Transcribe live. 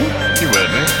You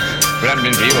heard me. If it hadn't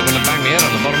been for you, I wouldn't have banged my head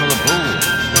on the bottom of the pool.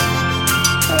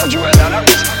 How'd you wear that out?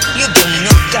 You've done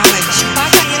enough damage. Why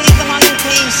can't you leave the man in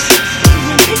peace?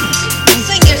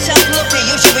 Think yourself lucky.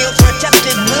 You should be up for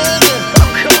attempted murder.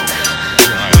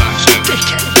 Right, that's it.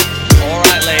 Dickhead.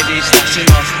 Alright, ladies, that's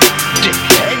enough.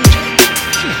 Dickhead.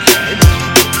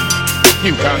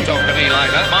 You can't talk to me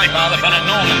like that. My father fell in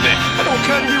Normandy. I don't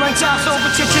care if you went out over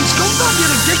tits and scumbag,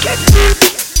 you're a dickhead.